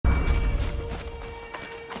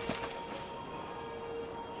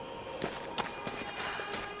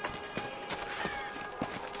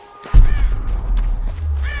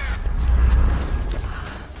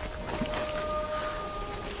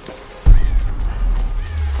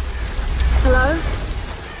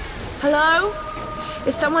Hello?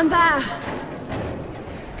 Is someone there?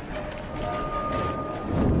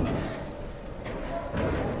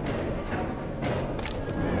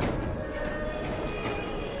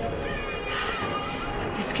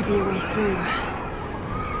 This could be a way through.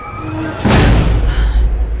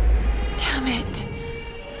 Damn it.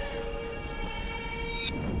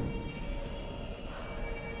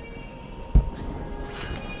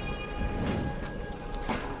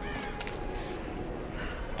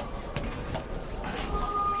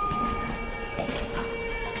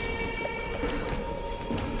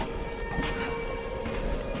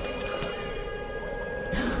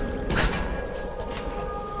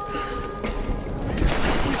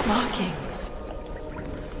 Markings.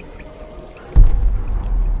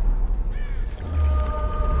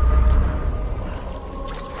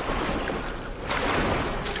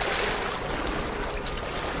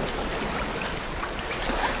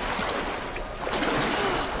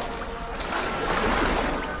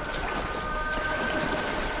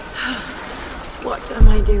 What am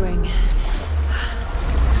I doing?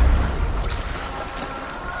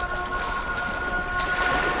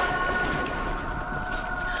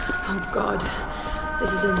 Oh God,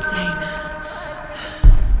 this is insane.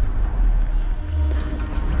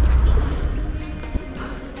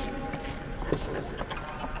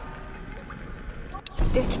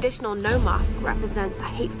 This traditional no mask represents a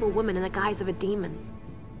hateful woman in the guise of a demon.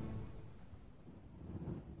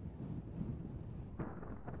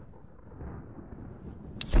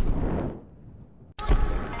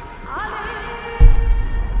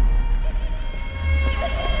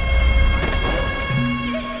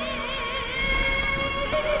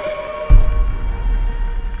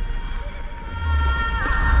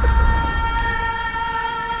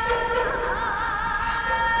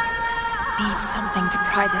 Need something to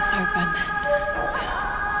pry this open.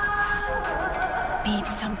 Need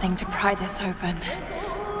something to pry this open.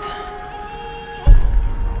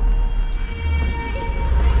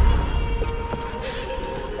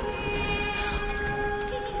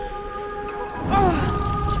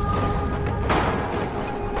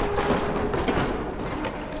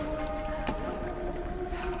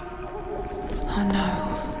 Oh no.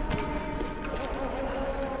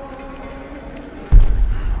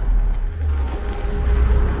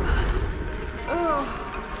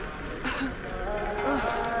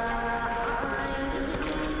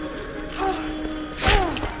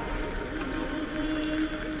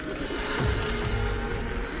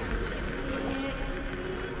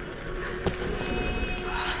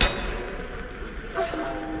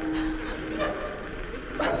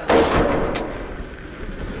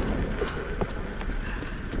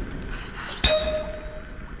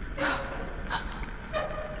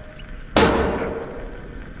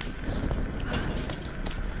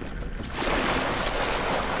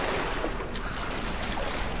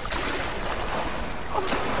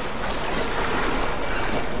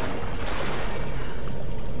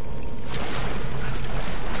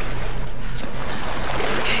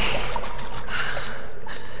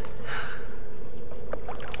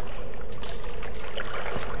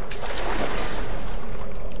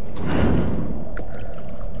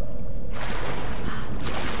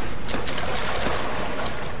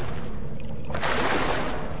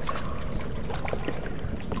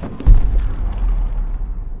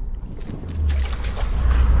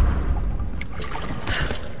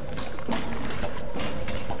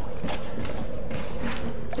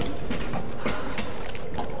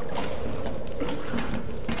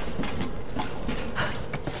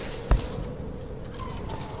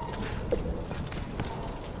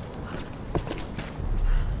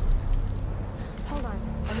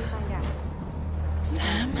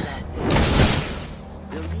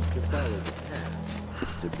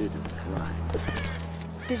 It's a bit of a climb.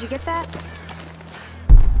 Did you get that?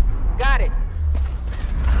 Got it.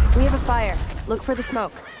 We have a fire. Look for the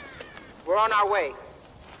smoke. We're on our way.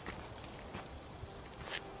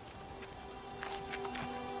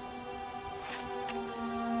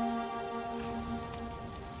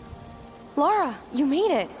 Laura, you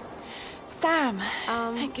made it. Sam,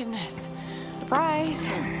 thank goodness. Surprise.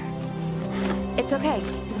 It's okay.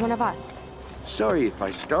 He's one of us. Sorry if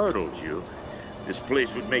I startled you. This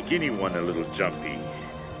place would make anyone a little jumpy.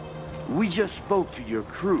 We just spoke to your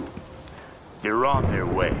crew. They're on their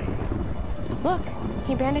way. Look,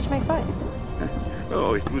 he bandaged my foot.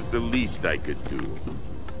 Oh, it was the least I could do.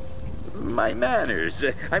 My manners.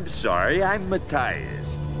 I'm sorry, I'm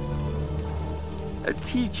Matthias. A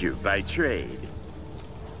teacher by trade.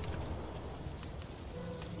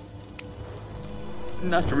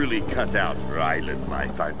 Not really cut out for island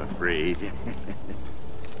life, I'm afraid.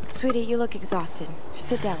 Sweetie, you look exhausted.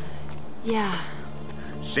 Sit down. Yeah.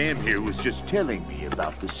 Sam here was just telling me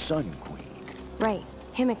about the Sun Queen. Right,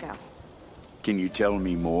 Himiko. Can you tell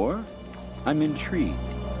me more? I'm intrigued.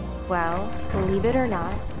 Well, believe it or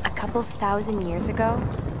not, a couple thousand years ago,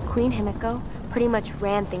 Queen Himiko pretty much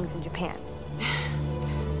ran things in Japan.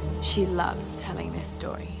 She loves telling this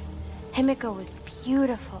story. Himiko was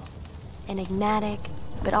beautiful, enigmatic,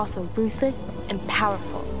 but also ruthless and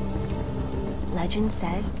powerful. Legend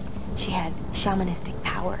says she had shamanistic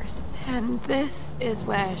powers. And this is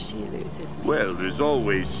where she loses me. Well, there's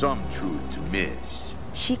always some truth to miss.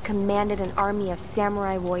 She commanded an army of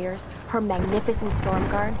samurai warriors, her magnificent storm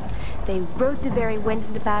guard. They rode the very winds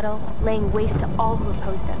into battle, laying waste to all who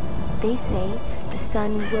opposed them. They say the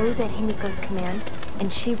sun rose at Himiko's command,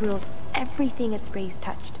 and she ruled everything its rays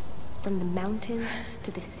touched, from the mountains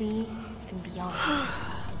to the sea and beyond.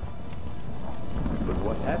 But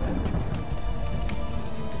what happened to you?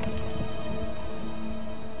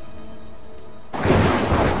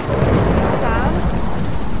 Sam?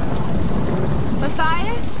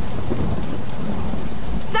 Matthias?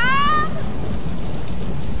 Sam!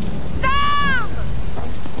 Sam!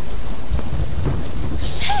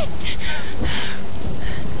 Shit!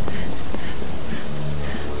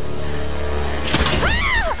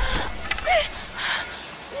 Ah!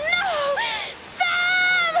 No!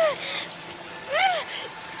 Sam!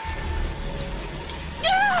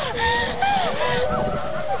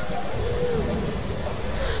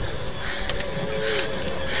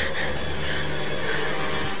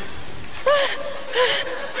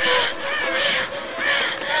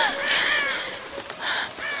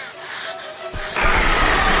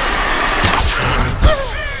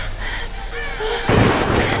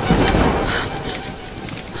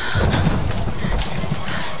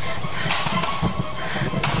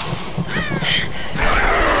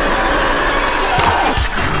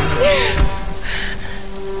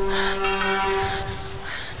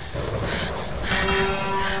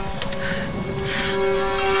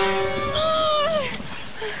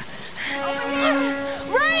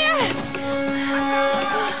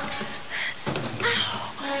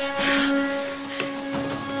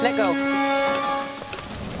 Let go.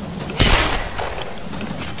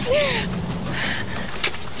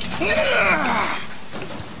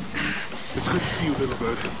 It's good to see you, little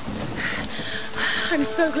bird. I'm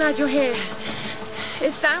so glad you're here.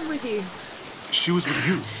 Is Sam with you? She was with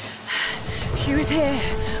you. She was here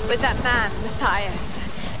with that man,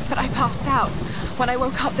 Matthias. But I passed out. When I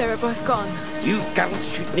woke up, they were both gone. You girls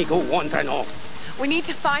shouldn't go wandering off. We need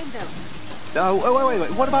to find them. Wait.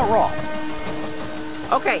 What about Roth?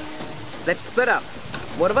 Okay, let's split up.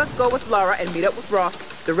 One of us go with Laura and meet up with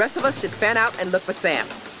Roth. The rest of us should fan out and look for Sam.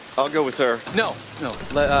 I'll go with her. No.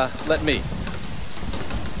 Let me.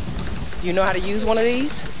 You know how to use one of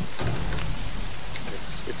these?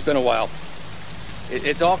 It's been a while.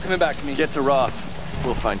 It's all coming back to me. Get to Roth.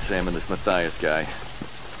 We'll find Sam and this Matthias guy.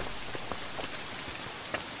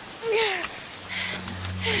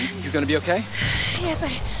 You gonna be okay? Yes,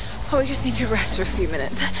 I probably just need to rest for a few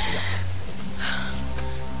minutes.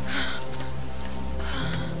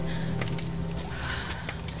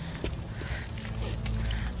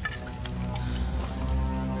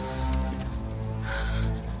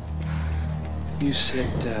 You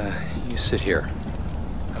sit here.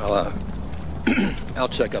 I'll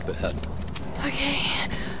check up ahead. Okay.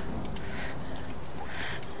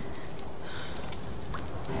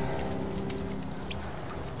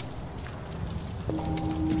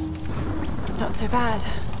 Not so bad.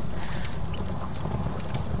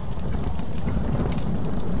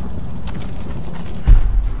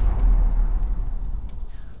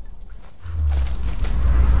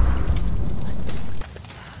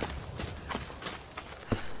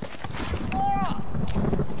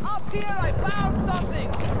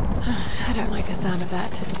 I don't like the sound of that.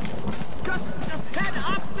 Just head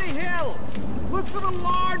up the hill. Look for the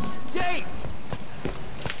large gate.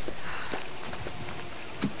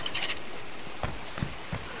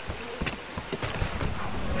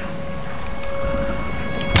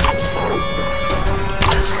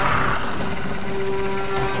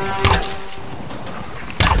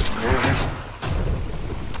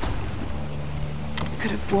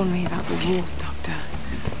 Could have warned me about the wolves, Doctor.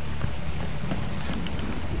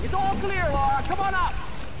 It's all clear, Laura. Come on up.